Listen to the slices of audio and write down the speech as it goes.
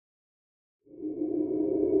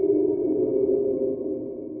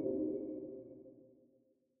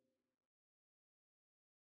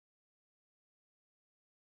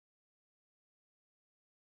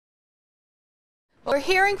We're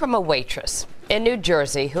hearing from a waitress in New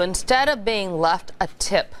Jersey who, instead of being left a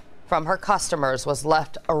tip from her customers, was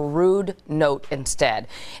left a rude note instead.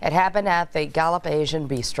 It happened at the Gallup Asian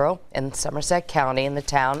Bistro in Somerset County in the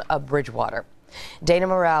town of Bridgewater. Dayna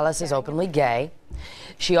Morales is openly gay.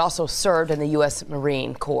 She also served in the U.S.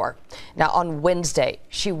 Marine Corps. Now, on Wednesday,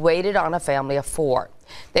 she waited on a family of 4.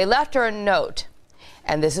 They left her a note,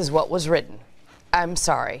 and this is what was written. "I'm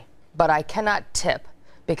sorry, but I cannot tip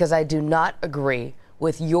because I do not agree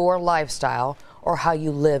with your lifestyle or how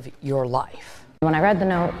you live your life." When I read the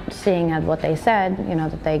note, seeing what they said,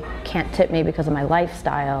 that they can't tip me because of my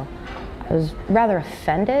lifestyle, I was rather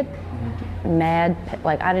offended, mad,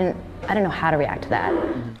 like I didn't know how to react to that.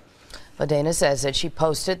 But Dayna says that she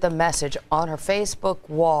posted the message on her Facebook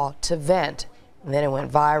wall to vent, and then it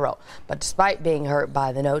went viral. But despite being hurt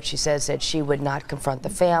by the note, she says that she would not confront the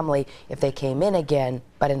family if they came in again,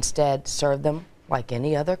 but instead serve them like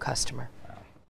any other customer.